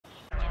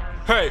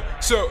Hey,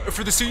 so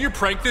for the senior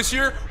prank this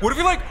year, what if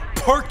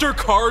we parked our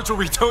cars where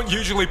we don't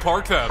usually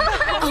park them?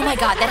 Oh my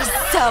god, that is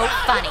so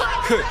funny.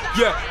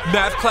 Yeah,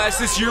 math class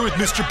this year with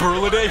Mr.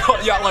 Burladay.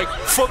 Yeah,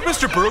 fuck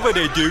Mr.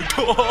 Burladay, dude.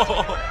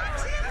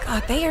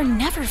 God, they are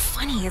never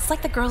funny. It's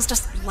like the girls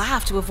just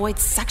laugh to avoid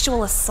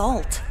sexual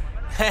assault.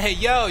 Hey,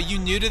 yo, you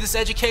new to this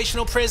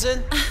educational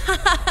prison?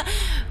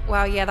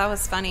 Wow, yeah, that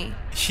was funny.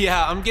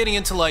 Yeah, I'm getting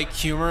into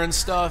humor and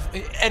stuff.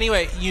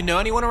 Anyway, you know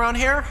anyone around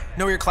here?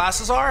 Know where your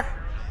classes are?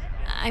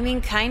 I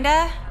mean,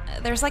 kinda.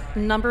 There's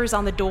numbers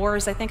on the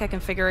doors. I think I can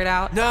figure it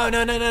out. No.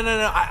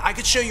 I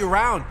could show you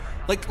around.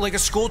 Like a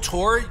school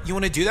tour. You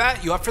want to do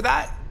that? You up for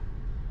that?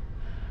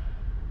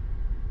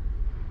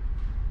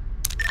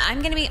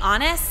 I'm gonna be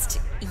honest.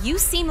 You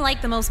seem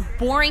like the most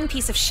boring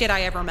piece of shit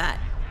I ever met.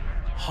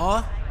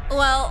 Huh?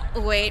 Well,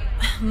 wait.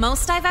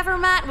 Most I've ever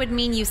met would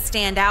mean you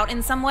stand out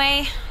in some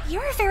way.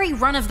 You're a very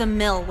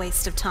run-of-the-mill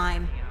waste of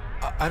time.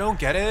 I don't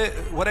get it.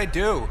 What'd I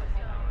do?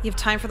 You have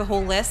time for the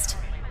whole list?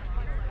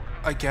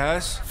 I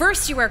guess.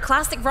 First, you wear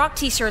classic rock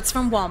t-shirts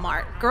from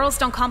Walmart. Girls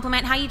don't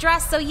compliment how you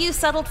dress, so you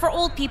settled for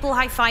old people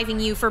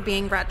high-fiving you for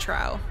being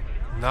retro.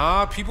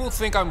 Nah, people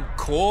think I'm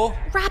cool.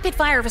 Rapid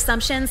fire of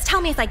assumptions.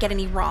 Tell me if I get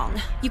any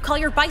wrong. You call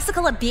your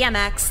bicycle a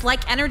BMX,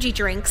 like energy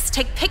drinks,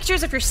 take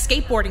pictures of your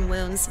skateboarding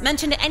wounds,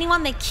 mention to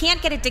anyone they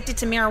can't get addicted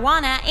to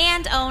marijuana,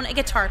 and own a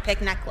guitar pick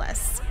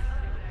necklace.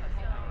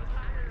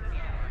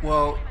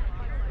 Well,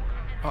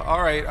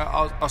 alright,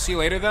 I'll see you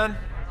later then.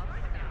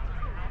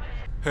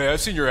 Hey,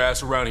 I've seen your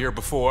ass around here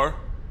before.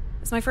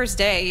 It's my first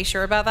day. You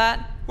sure about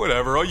that?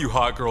 Whatever, all you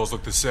hot girls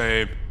look the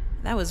same.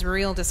 That was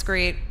real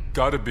discreet.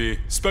 Gotta be,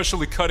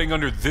 especially cutting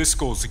under this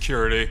school's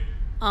security.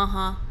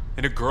 Uh-huh.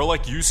 And a girl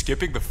like you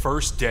skipping the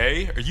first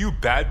day? Are you a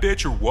bad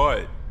bitch or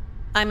what?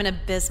 I'm an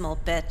abysmal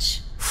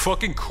bitch.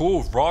 Fucking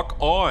cool, rock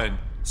on.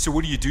 So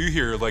what do you do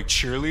here,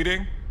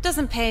 cheerleading?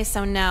 Doesn't pay,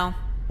 so no.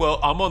 Well,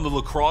 I'm on the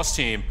lacrosse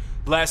team.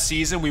 Last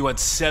season we went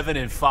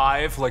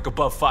 7-5,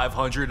 above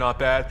 500, not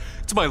bad.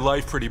 It's my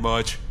life pretty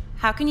much.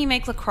 How can you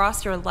make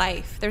lacrosse your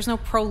life? There's no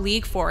pro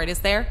league for it, is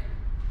there?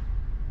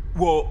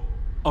 Well,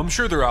 I'm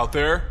sure they're out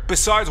there.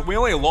 Besides, we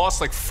only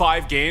lost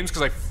 5 games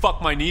because I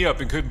fucked my knee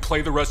up and couldn't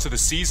play the rest of the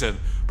season.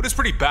 But it's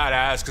pretty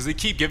badass because they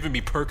keep giving me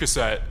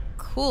Percocet.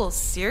 Cool,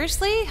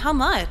 seriously? How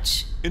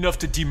much? Enough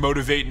to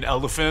demotivate an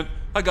elephant.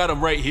 I got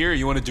them right here.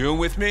 You want to do them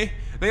with me?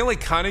 They only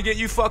kind of get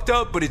you fucked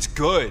up, but it's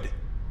good.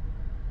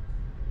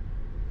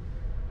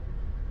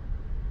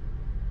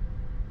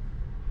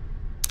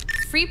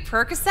 Free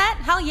Percocet?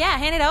 Hell yeah,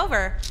 hand it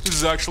over. This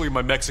is actually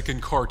my Mexican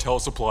cartel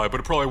supply, but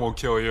it probably won't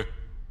kill you.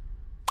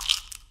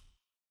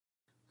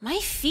 My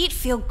feet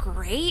feel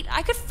great.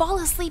 I could fall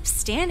asleep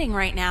standing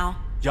right now.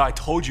 Yeah, I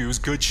told you it was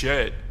good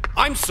shit.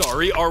 I'm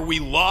sorry, are we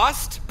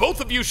lost? Both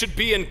of you should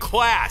be in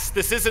class.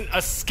 This isn't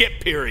a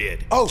skip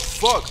period. Oh,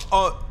 fuck.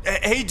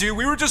 Hey, dude,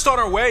 we were just on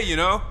our way, you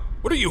know?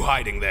 What are you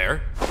hiding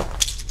there?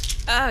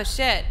 Oh,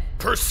 shit.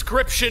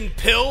 Prescription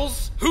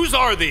pills? Whose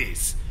are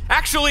these?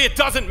 Actually, it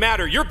doesn't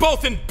matter. You're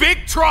both in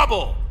big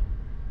trouble.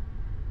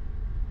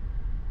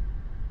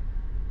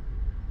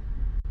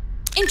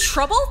 In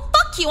trouble?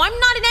 Fuck you, I'm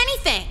not in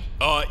anything.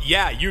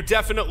 Yeah, you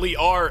definitely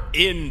are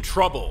in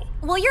trouble.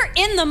 Well, you're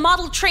in the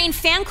Model Train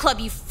fan club,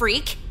 you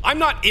freak. I'm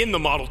not in the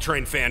Model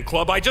Train fan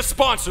club. I just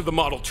sponsored the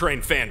Model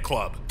Train fan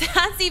club.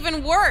 That's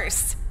even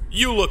worse.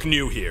 You look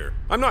new here.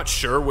 I'm not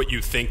sure what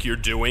you think you're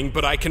doing,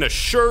 but I can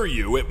assure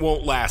you it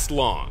won't last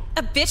long.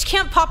 A bitch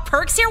can't pop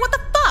perks here? What the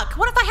fuck?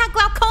 What if I had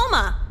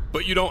glaucoma?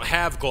 But you don't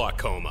have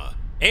glaucoma.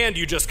 And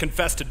you just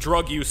confessed to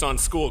drug use on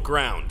school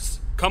grounds.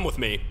 Come with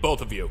me,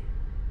 both of you.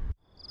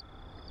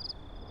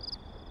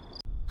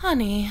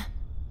 Honey.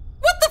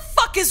 What the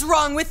fuck is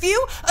wrong with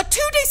you? A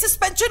 2-day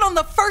suspension on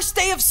the first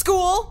day of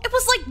school? It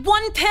was like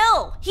 1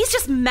 pill. He's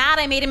just mad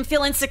I made him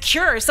feel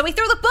insecure, so he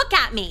threw the book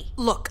at me.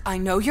 Look, I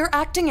know you're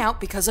acting out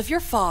because of your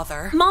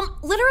father. Mom,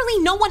 literally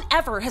no one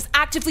ever has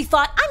actively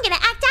thought, I'm gonna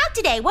act out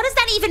today. What does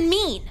that even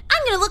mean?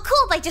 I'm gonna look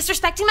cool by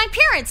disrespecting my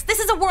parents. This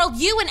is a world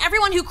you and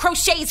everyone who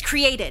crochets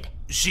created.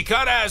 She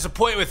kinda has a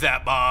point with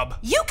that, Bob.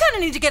 You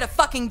kinda need to get a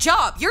fucking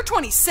job. You're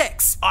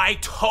 26. I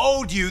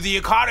told you the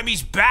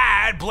economy's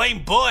bad,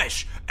 blame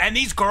Bush. And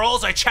these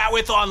girls I chat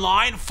with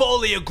online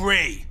fully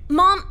agree.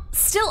 Mom,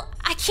 still,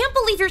 I can't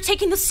believe you're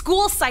taking the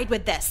school side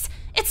with this.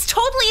 It's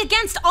totally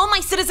against all my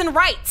citizen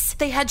rights.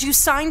 They had you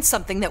sign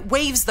something that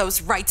waives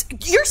those rights.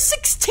 You're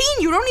 16,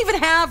 you don't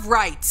even have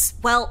rights.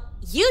 Well,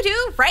 you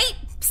do, right?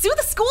 Sue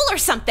the school or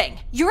something.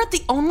 You're at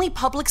the only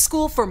public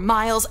school for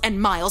miles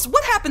and miles.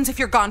 What happens if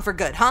you're gone for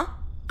good, huh?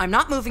 I'm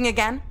not moving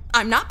again.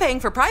 I'm not paying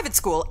for private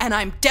school, and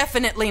I'm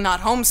definitely not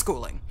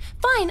homeschooling.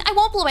 Fine, I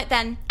won't blow it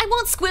then. I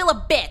won't squeal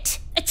a bit.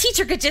 A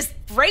teacher could just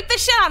rape the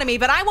shit out of me,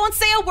 but I won't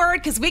say a word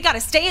because we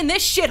gotta stay in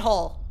this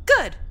shithole.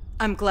 Good.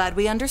 I'm glad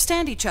we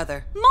understand each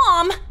other.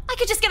 Mom, I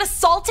could just get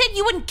assaulted.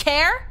 You wouldn't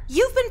care?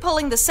 You've been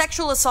pulling the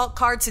sexual assault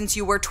card since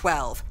you were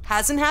 12.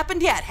 Hasn't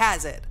happened yet,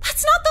 has it?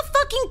 That's not the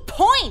fucking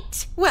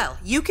point. Well,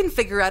 you can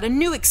figure out a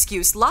new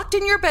excuse locked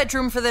in your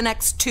bedroom for the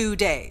next 2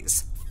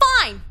 days.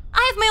 Fine.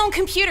 I have my own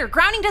computer.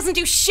 Grounding doesn't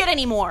do shit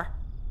anymore.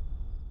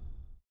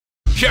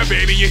 Yeah,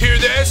 baby, you hear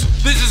this?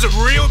 This is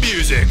some real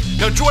music.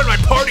 Now join my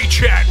party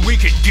chat and we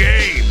can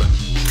game.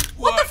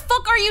 What the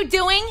fuck are you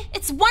doing?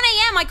 It's 1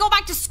 a.m. I go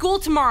back to school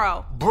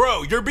tomorrow.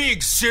 Bro, you're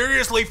being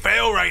seriously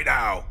fail right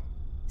now.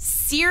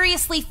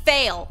 Seriously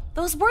fail.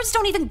 Those words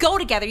don't even go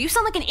together. You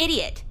sound like an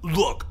idiot.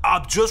 Look,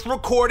 I'm just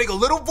recording a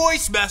little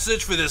voice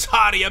message for this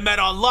hottie I met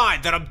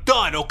online. Then I'm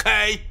done,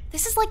 okay?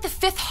 This is like the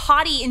 5th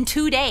hottie in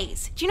 2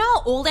 days. Do you know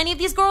how old any of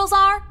these girls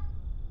are?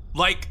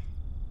 Like,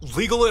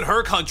 legal in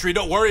her country,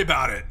 don't worry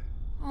about it.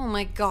 Oh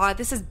my god,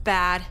 this is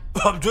bad.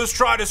 I'm just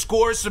trying to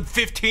score some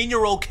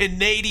 15-year-old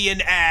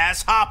Canadian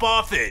ass. Hop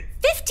off it.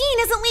 15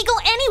 isn't legal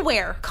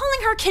anywhere.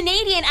 Calling her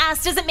Canadian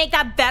ass doesn't make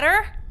that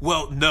better.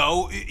 Well,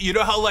 no. You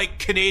know how, like,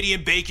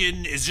 Canadian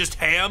bacon is just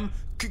ham?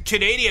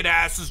 Canadian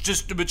ass is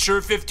just a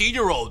mature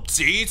 15-year-old.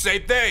 See?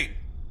 Same thing.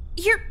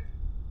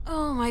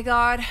 Oh my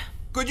god.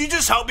 Could you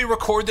just help me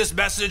record this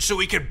message so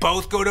we can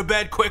both go to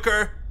bed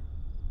quicker?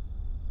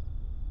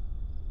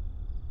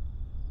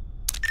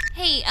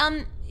 Hey,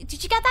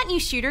 did you get that new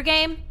shooter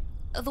game?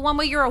 The one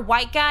where you're a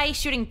white guy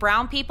shooting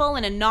brown people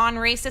in a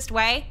non-racist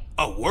way?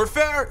 A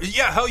warfare?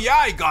 Yeah, hell yeah,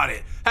 I got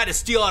it. Had to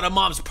steal out of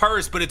mom's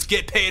purse, but it's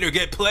get paid or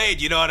get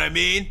played, you know what I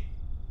mean?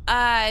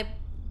 Yeah,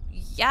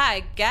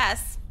 I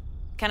guess.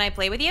 Can I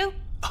play with you?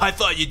 I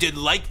thought you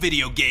didn't like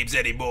video games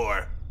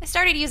anymore. I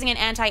started using an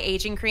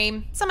anti-aging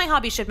cream, so my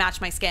hobby should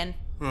match my skin.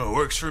 Oh,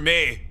 works for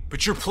me.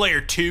 But you're player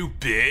 2,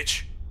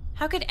 bitch.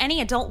 How could any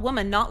adult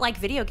woman not like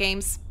video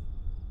games?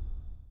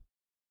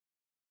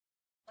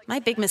 My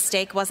big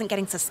mistake wasn't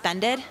getting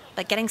suspended,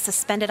 but getting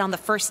suspended on the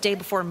first day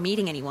before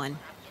meeting anyone.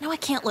 Now I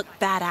can't look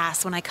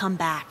badass when I come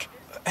back.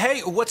 Hey,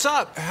 what's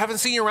up? Haven't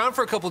seen you around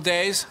for a couple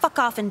days. Fuck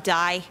off and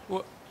die.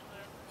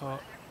 All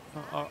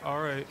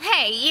right.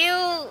 Hey,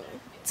 you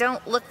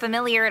don't look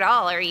familiar at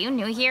all. Are you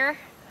new here?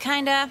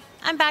 Kinda.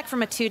 I'm back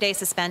from a 2-day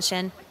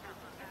suspension.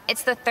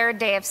 It's the 3rd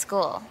day of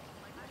school.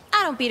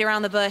 I don't beat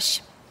around the bush.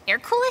 You're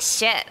cool as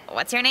shit.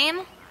 What's your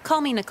name? Call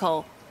me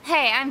Nicole.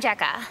 Hey, I'm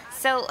Jekka.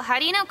 So, how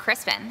do you know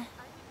Crispin?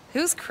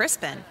 Who's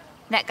Crispin?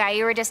 That guy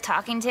you were just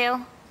talking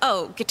to?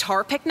 Oh,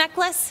 guitar pick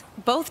necklace?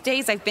 Both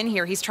days I've been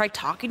here, he's tried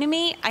talking to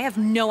me. I have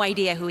no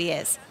idea who he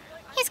is.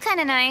 He's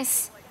kinda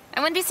nice. I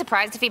wouldn't be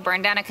surprised if he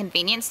burned down a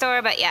convenience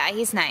store, but yeah,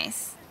 he's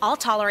nice. I'll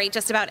tolerate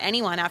just about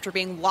anyone after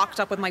being locked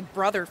up with my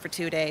brother for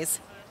 2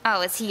 days.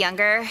 Oh, is he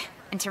younger?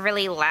 Into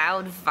really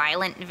loud,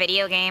 violent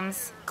video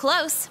games?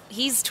 Close.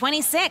 He's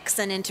 26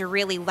 and into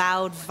really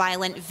loud,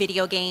 violent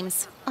video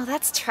games. Oh,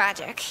 that's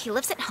tragic. He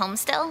lives at home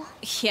still?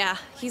 Yeah,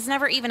 he's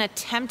never even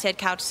attempted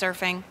couch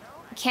surfing.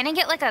 Can he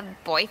get like a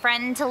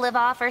boyfriend to live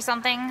off or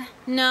something?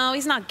 No,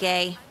 he's not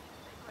gay.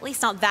 At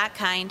least not that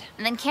kind.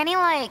 And then can he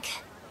like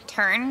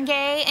turn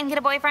gay and get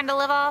a boyfriend to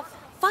live off?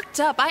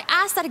 Fucked up. I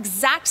asked that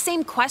exact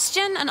same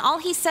question and all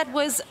he said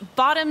was,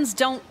 bottoms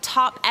don't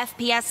top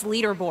FPS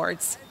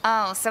leaderboards.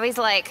 Oh, so he's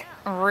like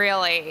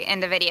really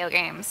into video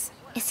games.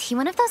 Is he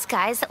one of those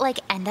guys that like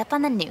end up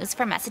on the news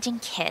for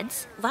messaging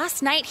kids?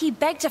 Last night he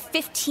begged a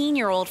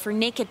 15-year-old for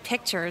naked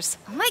pictures.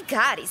 Oh my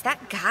god, he's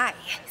that guy.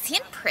 Is he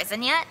in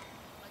prison yet?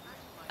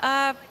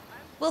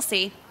 We'll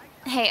see.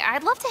 Hey,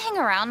 I'd love to hang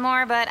around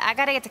more, but I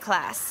gotta get to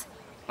class.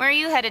 Where are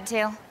you headed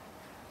to?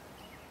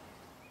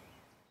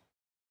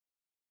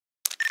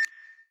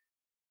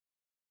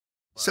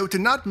 So to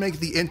not make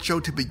the intro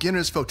to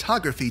beginner's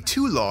photography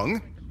too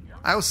long,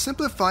 I'll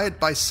simplify it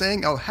by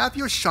saying I'll have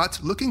your shot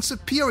looking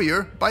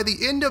superior by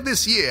the end of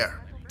this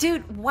year.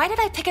 Dude, why did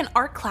I pick an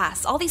art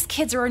class? All these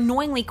kids are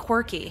annoyingly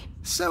quirky.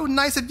 So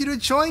nice of you to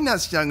join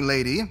us, young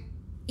lady.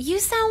 You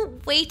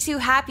sound way too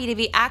happy to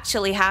be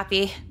actually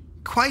happy.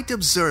 Quite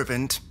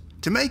observant.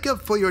 To make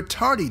up for your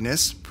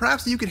tardiness,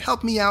 perhaps you could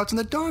help me out in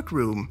the dark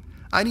room.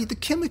 I need the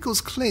chemicals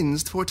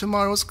cleansed for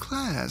tomorrow's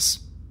class.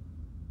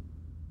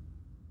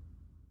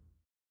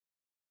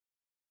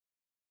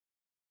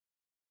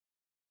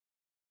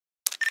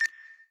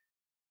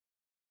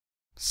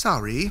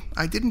 Sorry,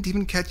 I didn't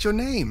even catch your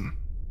name.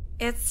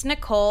 It's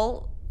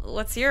Nicole.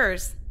 What's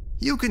yours?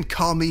 You can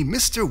call me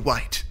Mr.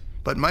 White,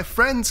 but my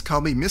friends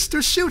call me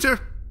Mr. Shooter.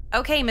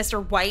 Okay,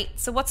 Mr. White,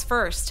 so what's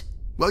first?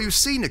 Well, you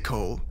see,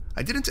 Nicole,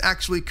 I didn't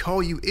actually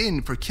call you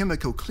in for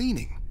chemical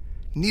cleaning.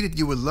 Needed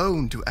you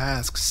alone to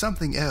ask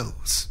something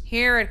else.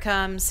 Here it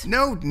comes.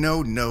 No.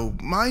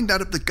 Mind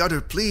out of the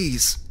gutter,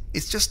 please.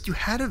 It's just you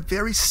had a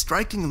very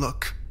striking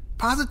look.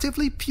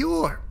 Positively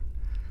pure.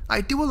 I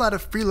do a lot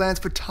of freelance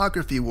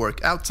photography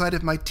work outside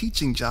of my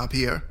teaching job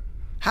here.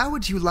 How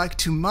would you like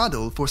to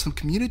model for some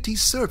community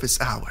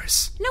service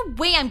hours? No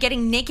way I'm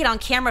getting naked on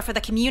camera for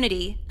the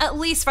community. At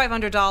least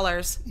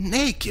 $500.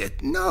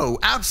 Naked? No,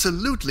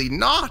 absolutely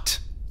not.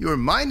 You're a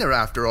minor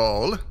after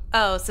all.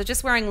 Oh, so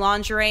just wearing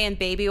lingerie and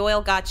baby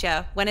oil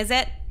gotcha. When is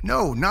it?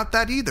 No, not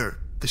that either.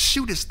 The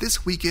shoot is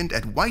this weekend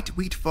at White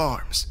Wheat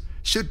Farms.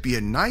 Should be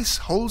a nice,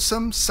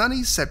 wholesome,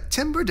 sunny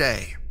September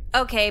day.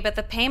 Okay, but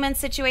the payment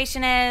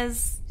situation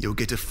is... You'll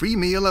get a free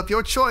meal of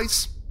your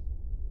choice.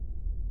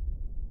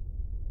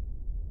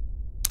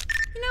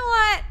 You know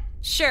what?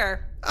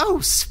 Sure. Oh,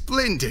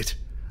 splendid.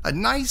 A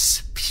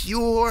nice,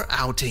 pure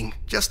outing.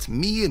 Just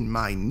me and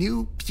my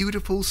new,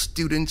 beautiful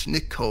student,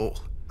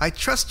 Nicole. I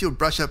trust you'll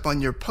brush up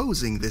on your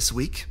posing this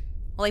week.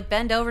 Well, I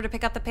bend over to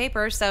pick up the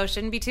paper, so it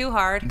shouldn't be too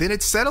hard. Then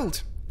it's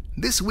settled.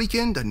 This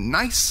weekend, a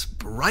nice,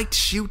 bright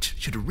shoot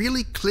should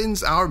really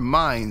cleanse our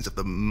minds of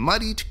the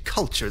muddied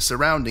culture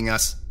surrounding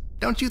us.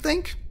 Don't you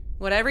think?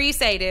 Whatever you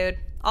say, dude.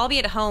 I'll be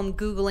at home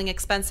Googling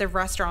expensive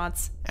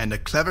restaurants. And a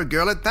clever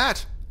girl at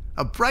that.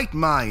 A bright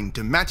mind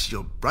to match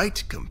your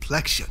bright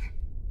complexion.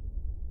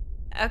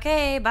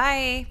 Okay,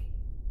 bye.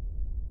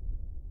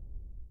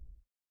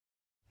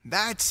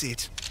 That's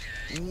it.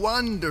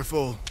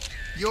 Wonderful.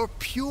 Your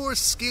pure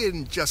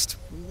skin just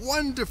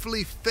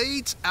wonderfully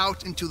fades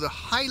out into the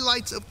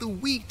highlights of the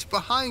wheat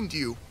behind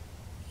you.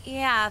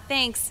 Yeah,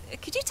 thanks.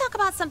 Could you talk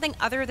about something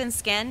other than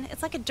skin?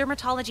 It's like a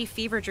dermatology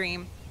fever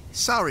dream.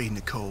 Sorry,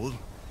 Nicole.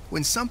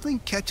 When something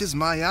catches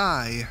my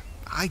eye,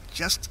 I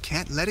just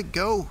can't let it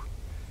go.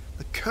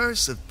 The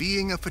curse of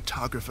being a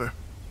photographer.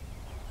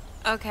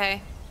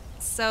 Okay.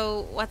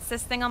 So, what's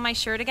this thing on my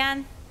shirt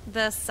again?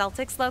 The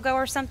Celtics logo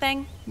or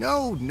something?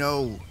 No,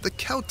 the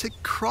Celtic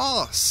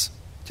cross.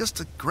 Just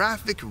a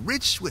graphic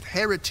rich with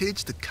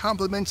heritage that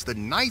complements the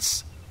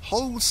nice,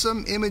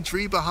 wholesome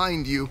imagery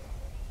behind you.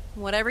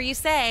 Whatever you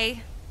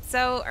say.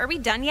 So, are we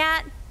done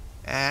yet?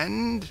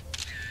 And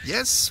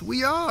yes,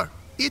 we are.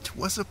 It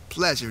was a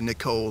pleasure,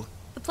 Nicole.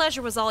 The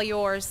pleasure was all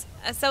yours.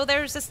 So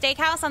there's a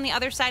steakhouse on the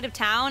other side of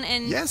town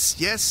and...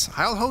 Yes,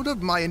 I'll hold up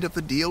my end of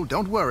the deal,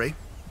 don't worry.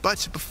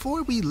 But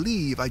before we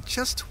leave, I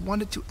just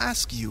wanted to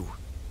ask you,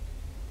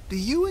 do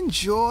you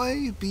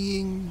enjoy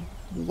being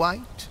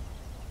white?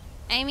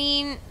 I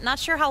mean, not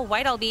sure how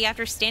white I'll be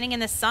after standing in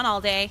the sun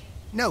all day.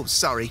 No,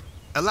 sorry.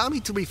 Allow me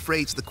to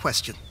rephrase the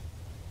question.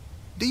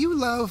 Do you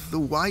love the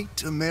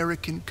white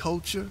American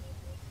culture?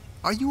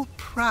 Are you a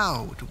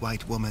proud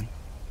white woman?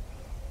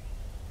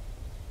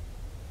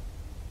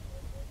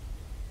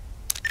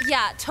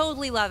 Yeah,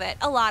 totally love it.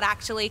 A lot,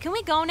 actually. Can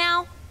we go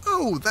now?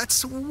 Oh,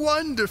 that's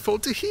wonderful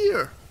to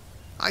hear.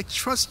 I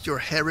trust your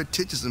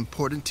heritage is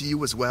important to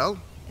you as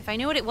well. If I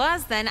knew what it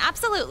was, then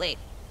absolutely.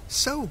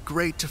 So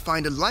great to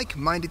find a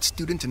like-minded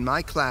student in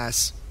my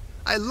class.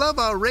 I love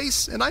our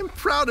race, and I'm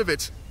proud of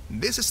it.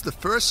 This is the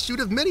first shoot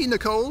of many,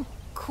 Nicole.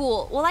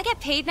 Cool. Will I get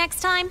paid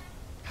next time?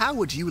 How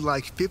would you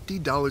like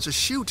 $50 a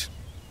shoot?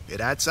 It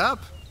adds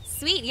up.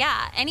 Sweet,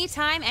 yeah.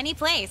 Anytime, any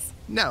place.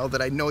 Now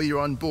that I know you're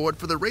on board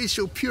for the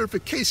racial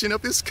purification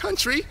of this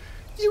country,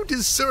 you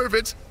deserve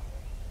it.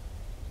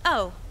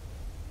 Oh.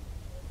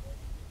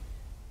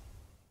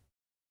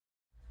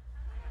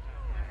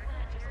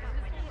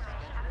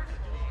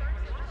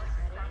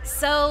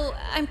 So,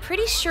 I'm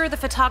pretty sure the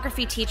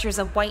photography teacher's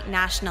a white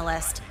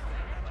nationalist.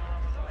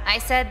 I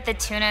said the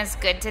tuna's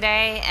good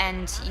today,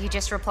 and you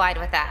just replied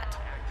with that.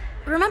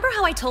 Remember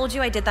how I told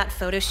you I did that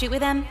photo shoot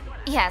with him?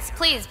 Yes,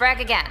 please, brag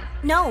again.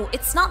 No,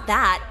 it's not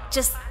that.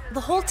 Just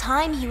the whole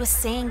time he was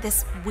saying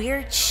this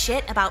weird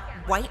shit about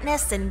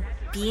whiteness and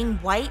being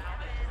white.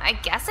 I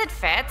guess it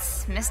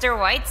fits. Mr.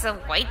 White's a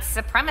white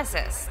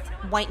supremacist.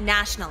 White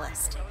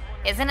nationalist.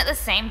 Isn't it the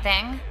same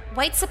thing?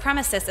 White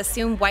supremacists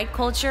assume white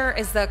culture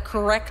is the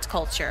correct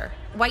culture.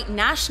 White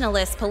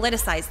nationalists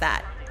politicize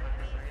that.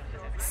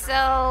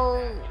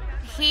 So,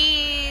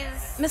 he's...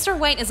 Mr.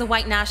 White is a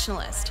white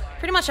nationalist.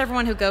 Pretty much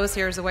everyone who goes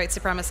here is a white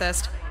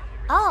supremacist.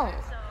 Oh,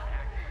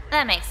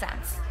 that makes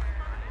sense.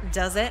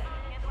 Does it?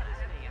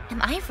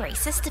 Am I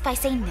racist if I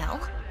say no?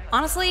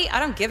 Honestly, I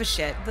don't give a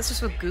shit. That's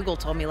just what Google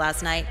told me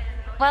last night.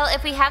 Well,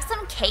 if we have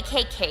some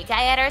KKK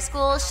guy at our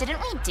school, shouldn't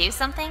we do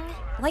something?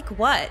 Like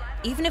what?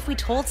 Even if we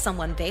told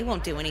someone, they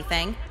won't do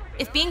anything.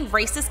 If being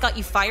racist got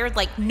you fired,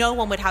 like no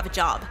one would have a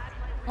job.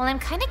 Well, I'm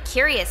kind of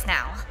curious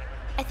now.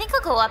 I think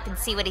I'll go up and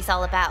see what he's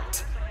all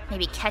about.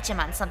 Maybe catch him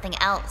on something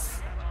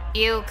else.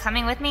 You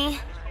coming with me?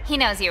 He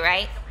knows you,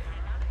 right?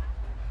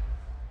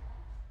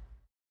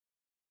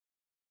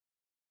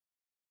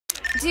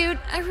 Dude,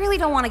 I really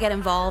don't want to get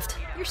involved.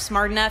 You're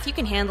smart enough, you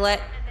can handle it.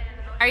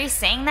 Are you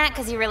saying that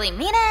because you really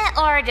mean it,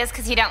 or just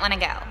because you don't want to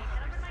go?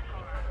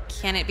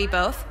 Can it be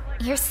both?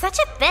 You're such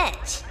a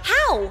bitch.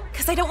 How?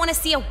 Because I don't want to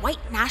see a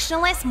white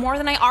nationalist more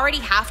than I already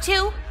have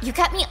to? You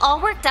got me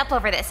all worked up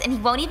over this, and you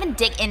won't even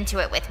dig into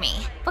it with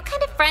me. What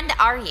kind of friend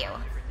are you?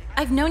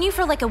 I've known you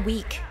for like a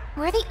week.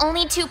 We're the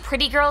only two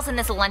pretty girls in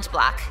this lunch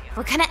block.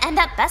 We're gonna end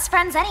up best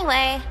friends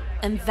anyway.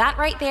 And that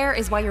right there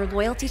is why your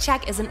loyalty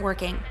check isn't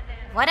working.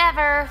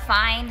 Whatever,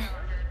 fine.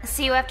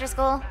 See you after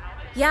school?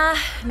 Yeah,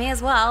 may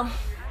as well.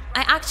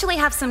 I actually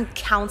have some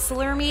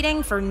counselor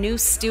meeting for new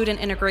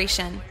student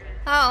integration.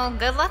 Oh,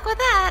 good luck with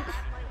that.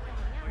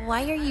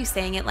 Why are you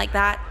saying it like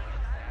that?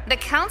 The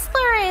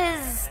counselor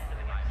is...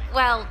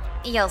 well,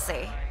 you'll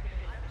see.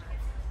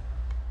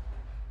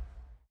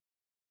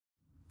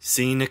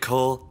 See,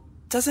 Nicole?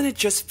 Doesn't it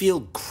just feel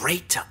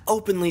great to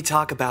openly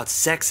talk about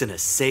sex in a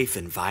safe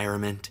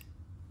environment?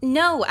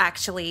 No,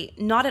 actually,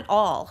 not at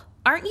all.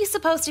 Aren't you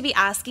supposed to be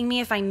asking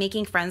me if I'm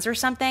making friends or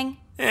something?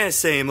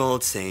 Same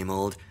old, same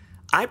old.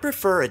 I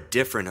prefer a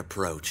different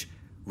approach.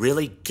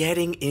 Really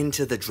getting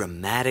into the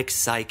dramatic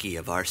psyche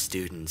of our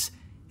students.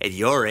 At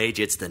your age,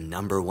 it's the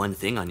number one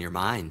thing on your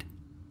mind.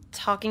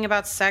 Talking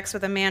about sex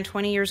with a man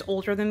 20 years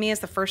older than me is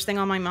the first thing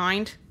on my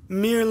mind?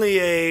 Merely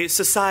a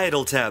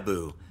societal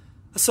taboo.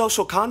 A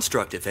social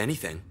construct, if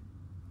anything.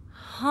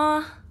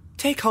 Huh?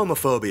 Take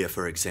homophobia,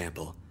 for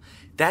example.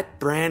 That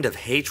brand of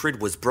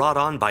hatred was brought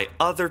on by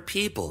other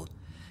people.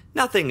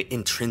 Nothing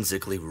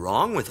intrinsically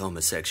wrong with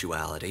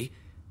homosexuality.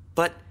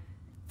 But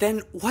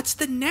then what's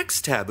the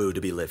next taboo to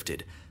be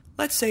lifted?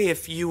 Let's say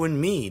if you and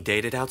me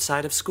dated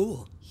outside of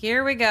school.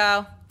 Here we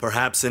go.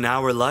 Perhaps in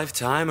our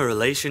lifetime, a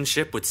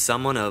relationship with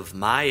someone of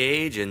my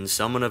age and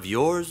someone of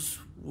yours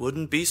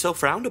wouldn't be so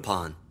frowned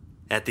upon.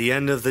 At the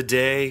end of the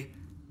day,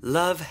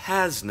 love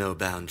has no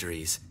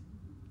boundaries.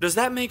 Does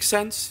that make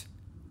sense?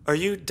 Are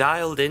you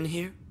dialed in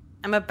here?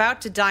 I'm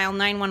about to dial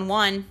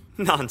 911.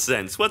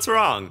 Nonsense. What's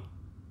wrong?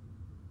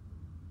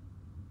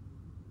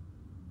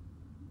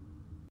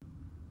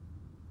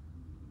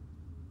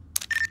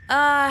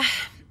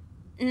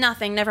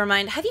 Nothing, never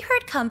mind. Have you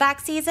heard Comeback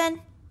Season?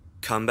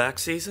 Comeback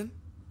season?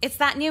 It's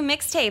that new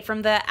mixtape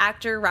from the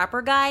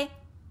actor-rapper guy.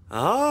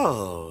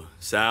 Oh,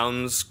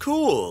 sounds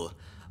cool.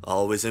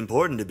 Always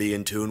important to be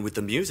in tune with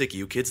the music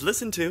you kids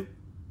listen to.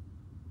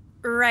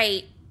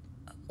 Right.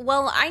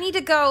 Well, I need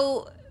to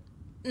go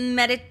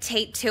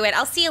meditate to it.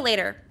 I'll see you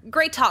later.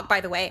 Great talk, by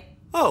the way.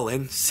 Oh,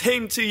 and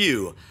same to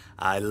you.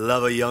 I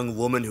love a young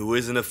woman who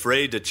isn't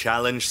afraid to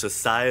challenge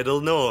societal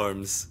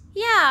norms.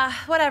 Yeah,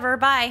 whatever,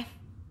 bye.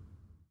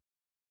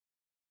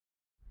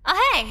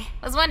 Oh, hey,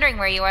 was wondering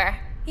where you were.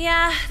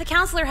 Yeah, the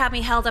counselor had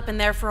me held up in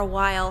there for a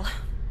while.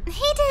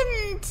 He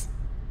didn't,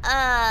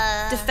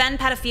 Defend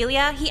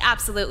pedophilia? He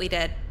absolutely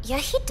did. Yeah,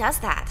 he does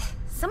that.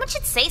 Someone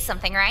should say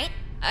something, right?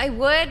 I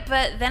would,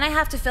 but then I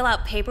have to fill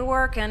out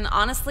paperwork, and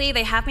honestly,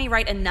 they have me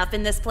write enough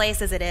in this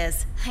place as it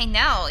is. I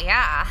know,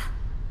 yeah.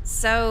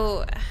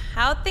 So,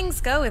 how'd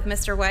things go with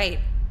Mr. White?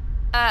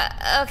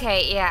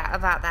 Okay, yeah,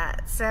 about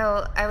that.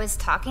 So, I was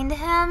talking to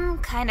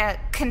him, kinda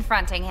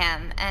confronting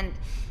him, and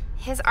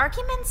his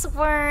arguments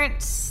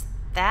weren't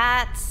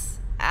that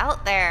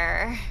out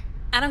there.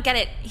 I don't get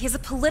it. He's a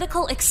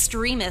political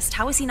extremist.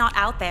 How is he not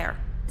out there?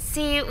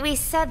 See, we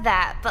said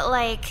that, but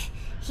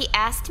he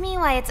asked me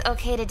why it's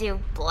okay to do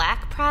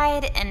Black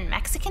Pride and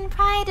Mexican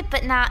Pride,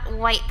 but not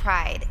White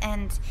Pride,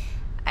 and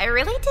I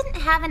really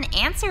didn't have an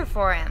answer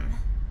for him.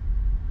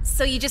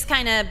 So you just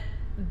kinda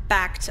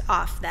backed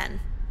off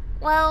then?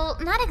 Well,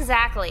 not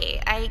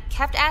exactly. I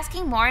kept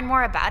asking more and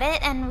more about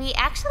it, and we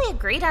actually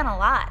agreed on a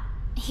lot.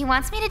 He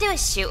wants me to do a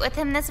shoot with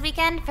him this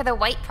weekend for the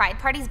White Pride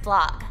Party's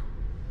blog.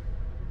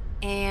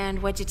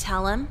 And what'd you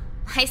tell him?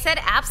 I said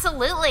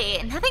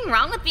absolutely. Nothing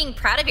wrong with being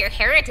proud of your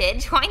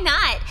heritage. Why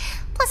not?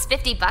 Plus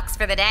 $50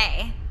 for the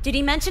day. Did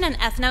he mention an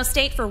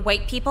ethno-state for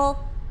white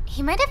people?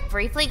 He might have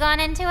briefly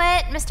gone into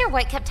it. Mr.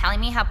 White kept telling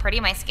me how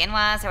pretty my skin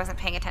was. I wasn't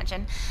paying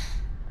attention.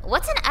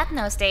 What's an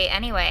ethno-state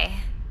anyway?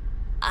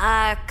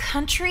 A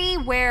country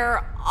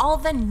where all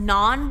the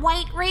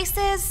non-white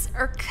races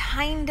are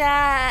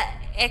kinda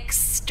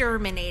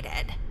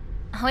exterminated.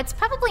 Oh, it's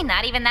probably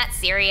not even that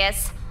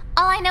serious.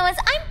 All I know is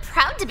I'm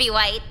proud to be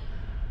white.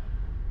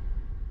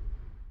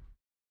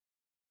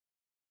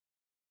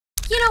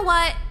 You know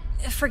what?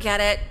 Forget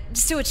it.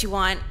 Just do what you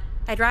want.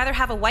 I'd rather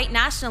have a white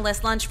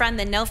nationalist lunch friend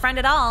than no friend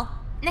at all.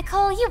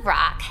 Nicole, you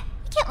rock.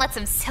 You can't let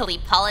some silly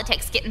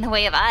politics get in the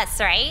way of us,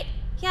 right?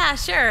 Yeah,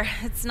 sure.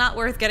 It's not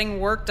worth getting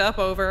worked up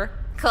over.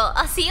 Cool.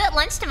 I'll see you at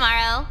lunch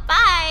tomorrow.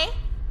 Bye.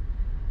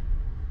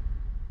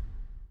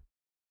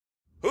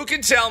 Who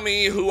can tell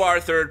me who our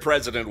third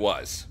president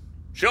was?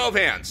 Show of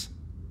hands.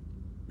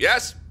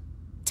 Yes?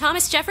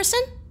 Thomas Jefferson?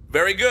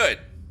 Very good.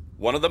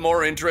 One of the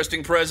more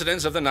interesting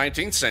presidents of the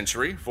 19th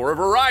century for a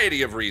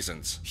variety of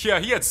reasons. Yeah,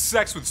 he had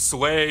sex with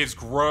slaves.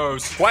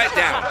 Gross. Quiet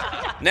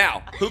down.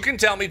 Now, who can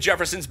tell me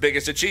Jefferson's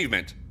biggest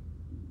achievement?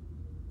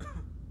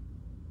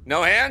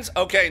 No hands?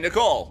 Okay,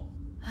 Nicole.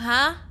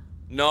 Huh?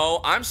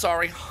 No, I'm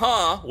sorry.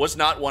 Was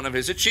not one of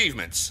his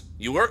achievements.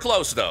 You were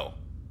close, though.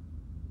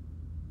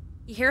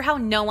 You hear how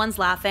no one's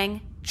laughing?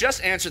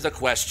 Just answer the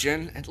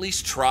question. At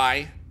least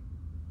try.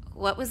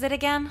 What was it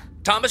again?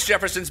 Thomas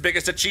Jefferson's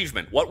biggest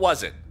achievement. What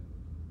was it?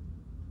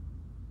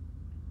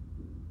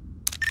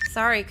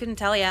 Sorry, couldn't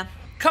tell ya.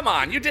 Come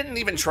on, you didn't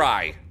even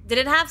try. Did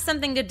it have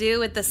something to do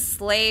with the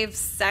slave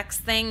sex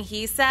thing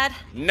he said?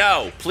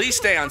 No, please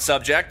stay on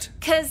subject.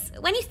 'Cause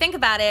when you think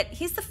about it,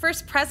 he's the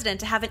first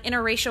president to have an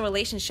interracial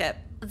relationship.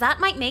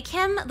 That might make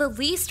him the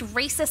least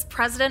racist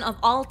president of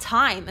all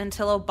time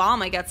until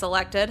Obama gets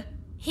elected.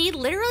 He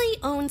literally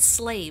owns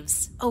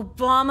slaves.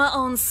 Obama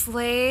owns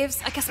slaves?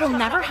 I guess we'll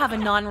never have a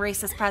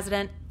non-racist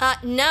president.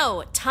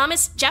 No,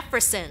 Thomas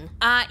Jefferson.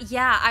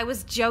 Yeah, I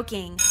was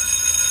joking.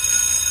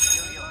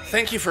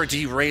 Thank you for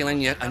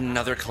derailing yet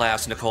another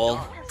class,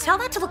 Nicole. Tell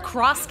that to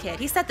lacrosse kid.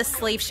 He said the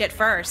slave shit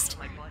first.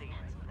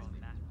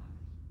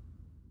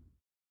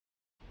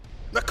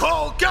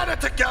 Nicole, get it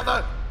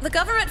together! The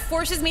government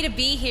forces me to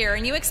be here,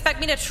 and you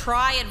expect me to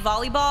try at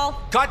volleyball?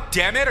 God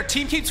damn it, our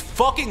team keeps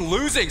fucking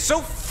losing.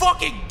 So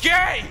fucking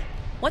gay!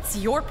 What's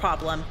your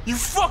problem? You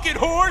fucking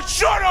whore,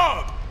 shut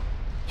up!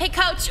 Hey,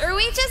 coach, are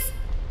we just...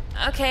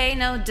 Okay,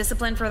 no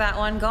discipline for that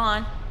one. Go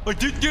on. I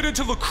didn't get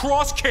into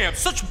lacrosse camp.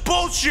 Such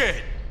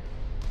bullshit!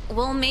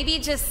 Well, maybe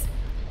just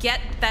get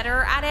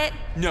better at it?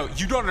 No,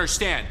 you don't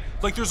understand.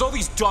 Like, there's all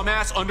these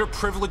dumbass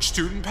underprivileged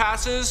student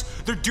passes.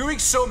 They're doing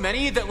so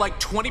many that like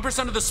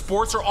 20% of the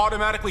sports are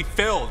automatically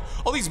filled.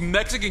 All these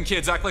Mexican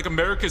kids act like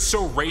America's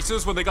so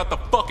racist when they got the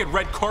fucking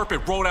red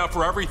carpet rolled out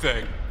for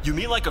everything. You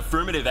mean like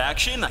affirmative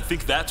action? I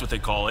think that's what they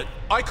call it.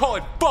 I call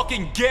it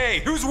fucking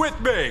gay. Who's with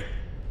me?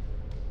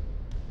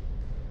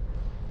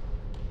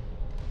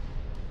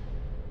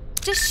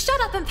 Just shut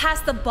up and pass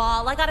the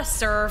ball. I gotta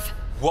serve.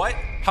 What?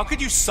 How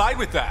could you side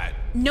with that?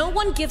 No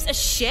one gives a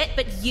shit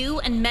but you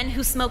and men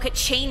who smoke at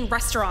chain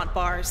restaurant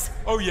bars.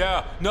 Oh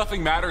yeah,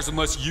 nothing matters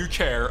unless you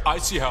care. I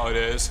see how it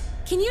is.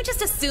 Can you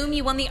just assume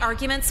you won the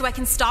argument so I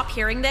can stop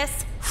hearing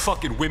this?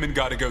 Fucking women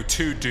gotta go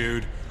too,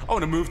 dude. I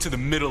wanna move to the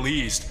Middle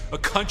East, a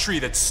country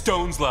that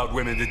stones loud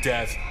women to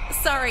death.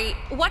 Sorry,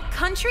 what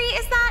country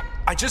is that?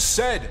 I just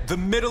said, the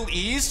Middle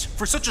East?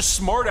 For such a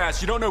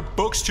smartass, you don't know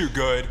books too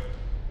good.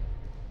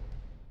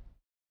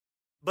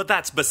 But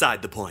that's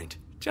beside the point.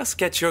 Just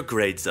get your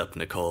grades up,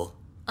 Nicole.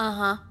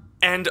 Uh-huh.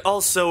 And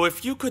also,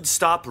 if you could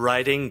stop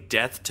writing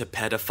death to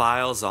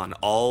pedophiles on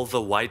all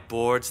the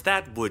whiteboards,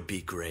 that would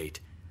be great.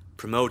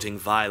 Promoting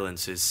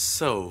violence is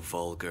so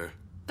vulgar.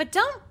 But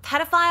don't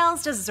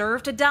pedophiles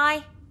deserve to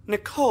die?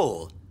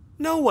 Nicole,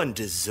 no one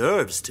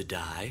deserves to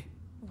die.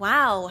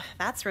 Wow,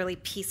 that's really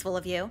peaceful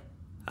of you.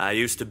 I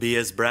used to be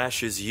as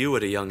brash as you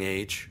at a young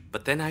age,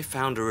 but then I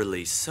found a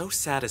release so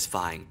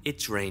satisfying it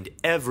drained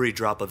every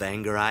drop of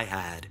anger I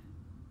had.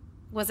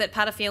 Was it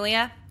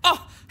pedophilia?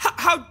 Oh,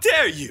 how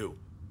dare you!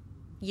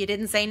 You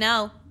didn't say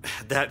no.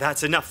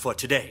 That's enough for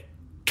today.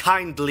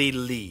 Kindly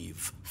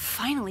leave.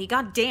 Finally,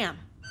 goddamn.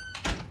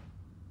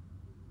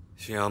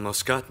 She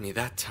almost got me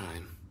that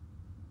time.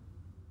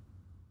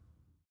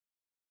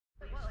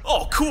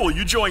 Oh, cool,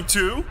 you joined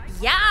too?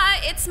 Yeah,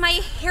 it's my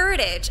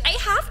heritage. I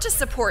have to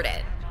support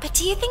it. But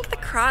do you think the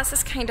cross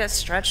is kind of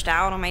stretched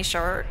out on my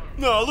shirt?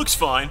 No, it looks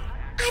fine.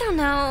 I don't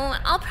know.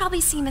 I'll probably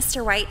see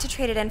Mr. White to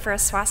trade it in for a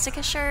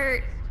swastika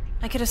shirt.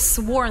 I could have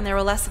sworn there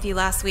were less of you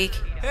last week.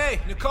 Hey,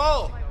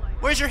 Nicole,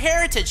 where's your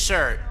heritage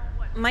shirt?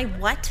 My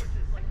what?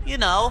 You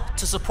know,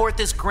 to support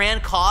this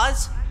grand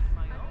cause.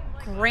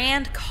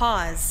 Grand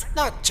cause?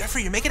 No,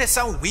 Jeffrey, you're making it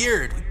sound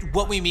weird.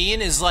 What we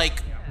mean is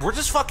like, we're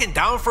just fucking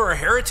down for our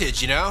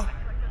heritage, you know?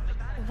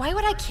 Why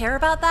would I care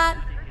about that?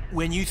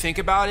 When you think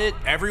about it,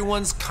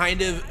 everyone's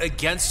kind of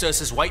against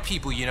us as white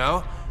people, you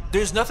know?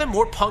 There's nothing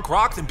more punk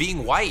rock than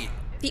being white.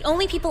 The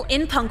only people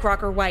in punk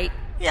rock are white.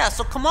 Yeah,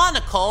 so come on,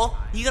 Nicole.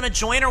 You gonna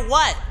join or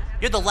what?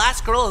 You're the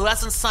last girl who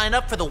hasn't signed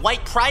up for the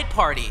white pride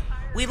party.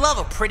 We'd love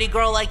a pretty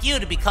girl like you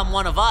to become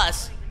one of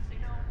us.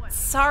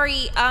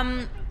 Sorry,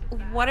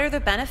 what are the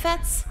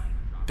benefits?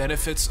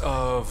 Benefits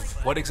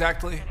of what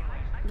exactly?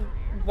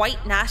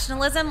 White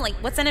nationalism? Like,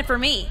 what's in it for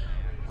me?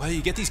 Well,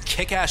 you get these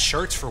kick-ass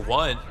shirts for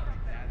one.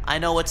 I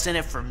know what's in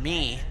it for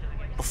me.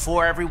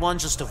 Before, everyone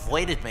just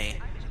avoided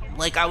me.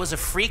 Like I was a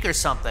freak or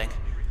something.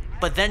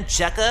 But then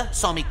Jekka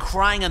saw me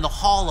crying in the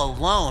hall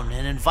alone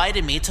and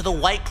invited me to the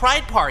white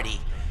pride party.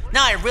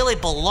 Now I really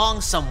belong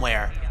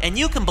somewhere, and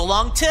you can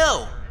belong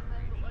too.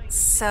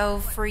 So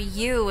for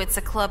you, it's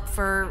a club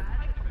for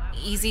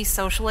easy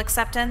social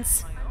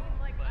acceptance?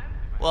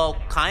 Well,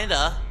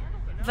 kinda.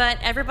 But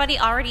everybody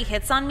already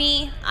hits on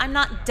me. I'm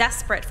not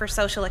desperate for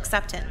social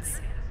acceptance.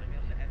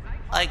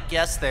 I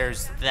guess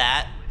there's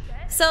that.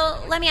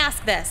 So let me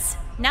ask this.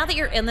 Now that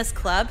you're in this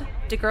club,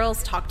 do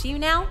girls talk to you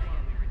now?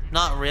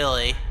 Not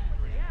really.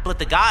 But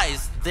the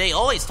guys, they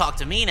always talk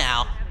to me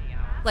now.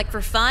 Like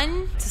for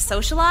fun? To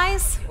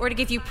socialize? Or to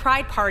give you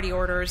pride party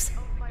orders?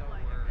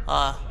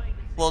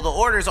 Well, the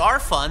orders are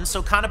fun,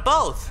 so kind of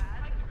both.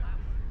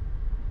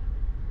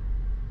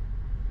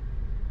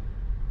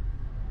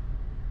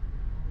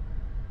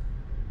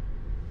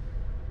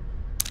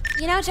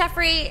 You know,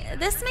 Jeffrey,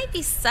 this might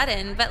be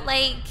sudden, but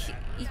like,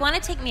 you want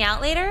to take me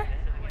out later?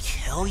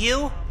 Kill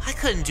you? I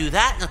couldn't do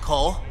that,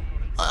 Nicole.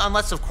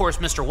 Unless, of course,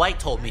 Mr. White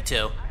told me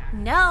to.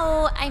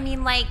 No, I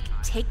mean like,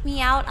 take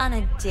me out on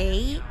a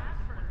date?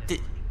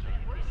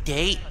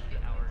 Date?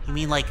 You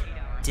mean like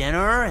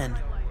dinner and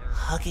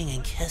hugging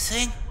and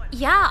kissing?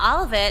 Yeah,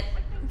 all of it.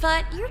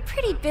 But you're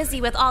pretty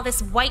busy with all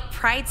this white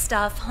pride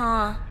stuff,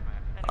 huh?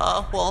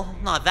 Well,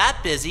 not that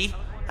busy.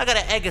 I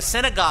gotta egg a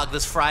synagogue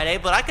this Friday,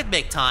 but I could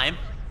make time.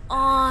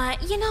 Aw,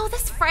 you know,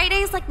 this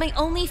Friday's like my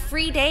only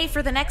free day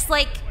for the next,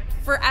 like,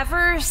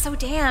 forever, so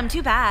damn,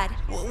 too bad.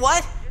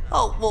 What?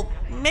 Oh, well,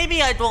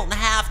 maybe I don't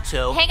have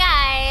to. Hey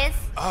guys!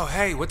 Oh,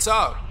 hey, what's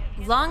up?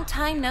 Long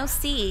time no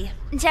see.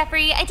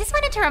 Jeffrey, I just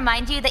wanted to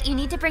remind you that you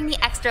need to bring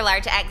the extra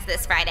large eggs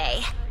this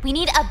Friday. We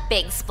need a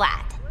big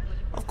splat.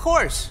 Of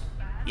course.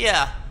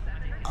 Yeah.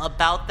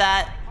 About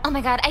that? Oh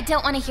my god, I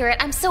don't want to hear it.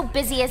 I'm so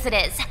busy as it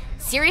is.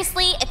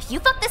 Seriously, if you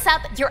fuck this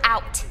up, you're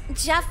out.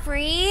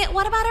 Jeffrey,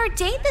 what about our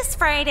date this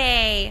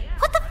Friday?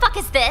 What the fuck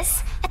is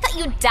this? I thought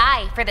you'd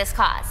die for this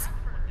cause.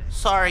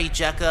 Sorry,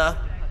 Jekka,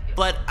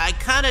 but I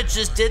kinda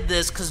just did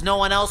this because no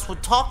one else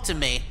would talk to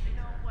me.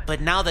 But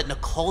now that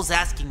Nicole's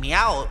asking me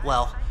out,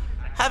 well,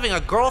 having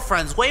a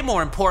girlfriend's way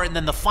more important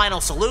than the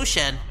final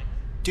solution.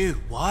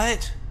 Dude,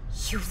 what?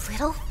 You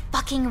little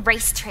fucking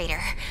race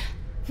traitor.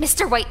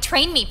 Mr. White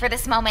trained me for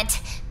this moment.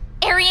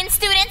 Aryan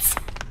students,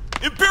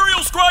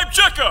 Imperial Scribe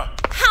Jekka!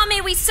 How may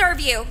we serve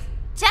you?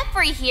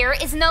 Jeffrey here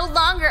is no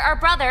longer our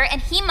brother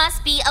and he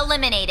must be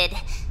eliminated.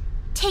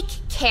 Take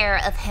care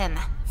of him.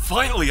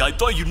 Finally, I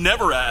thought you'd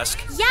never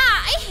ask. Yeah,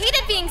 I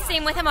hated being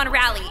seen with him on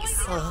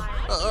rallies.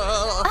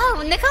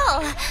 Oh,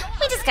 Nicole,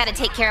 we just gotta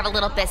take care of a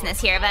little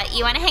business here, but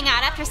you wanna hang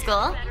out after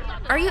school?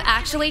 Are you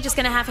actually just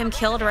gonna have him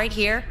killed right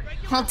here?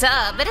 Well,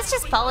 duh, but it's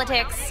just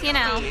politics, you know.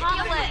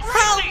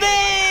 Help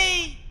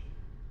me!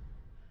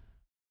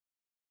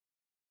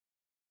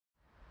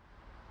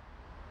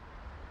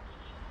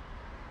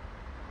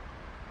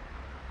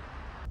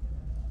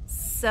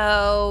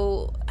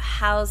 So,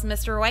 how's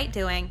Mr. White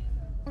doing?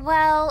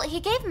 Well, he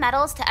gave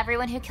medals to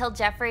everyone who killed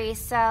Jeffrey,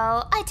 so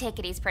I take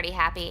it he's pretty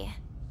happy.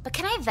 But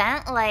can I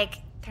vent? Like,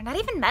 they're not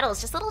even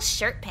medals, just little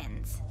shirt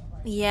pins.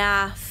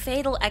 Yeah,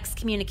 fatal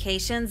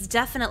excommunication's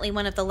definitely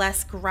one of the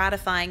less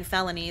gratifying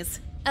felonies.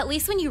 At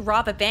least when you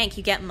rob a bank,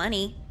 you get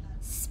money.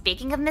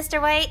 Speaking of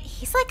Mr. White,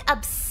 he's like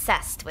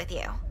obsessed with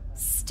you.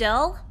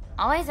 Still?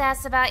 Always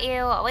asks about you,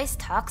 always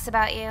talks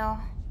about you.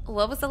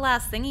 What was the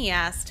last thing he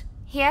asked?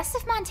 He asked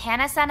if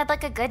Montana sounded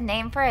like a good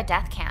name for a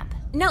death camp.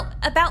 No,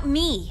 about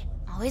me.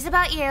 Always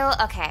about you?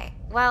 Okay.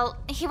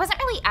 Well, he wasn't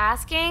really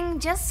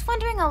asking, just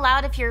wondering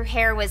aloud if your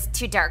hair was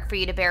too dark for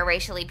you to bear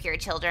racially pure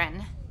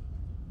children.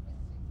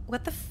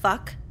 What the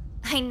fuck?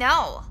 I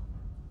know.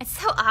 It's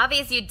so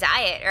obvious you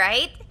dye it,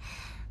 right?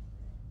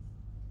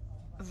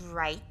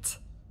 Right.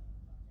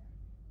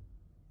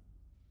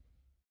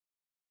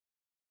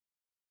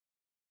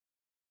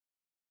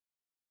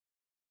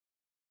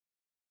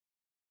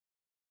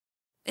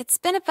 It's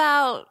been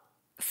about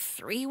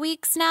 3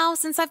 weeks now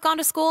since I've gone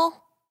to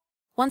school.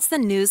 Once the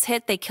news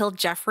hit they killed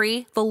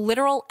Jeffrey, the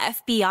literal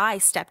FBI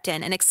stepped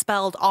in and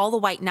expelled all the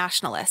white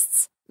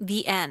nationalists.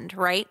 The end,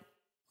 right?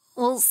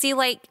 Well, see,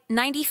 like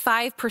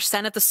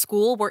 95% of the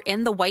school were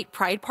in the white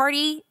pride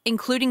party,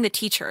 including the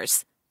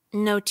teachers.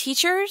 No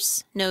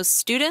teachers, no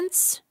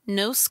students,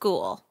 no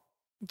school.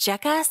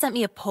 Jekka sent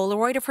me a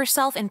Polaroid of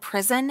herself in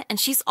prison, and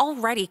she's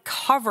already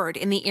covered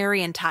in the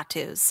Aryan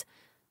tattoos.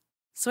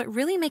 So it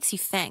really makes you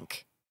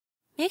think.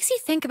 Makes you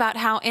think about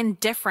how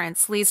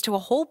indifference leads to a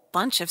whole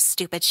bunch of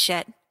stupid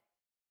shit.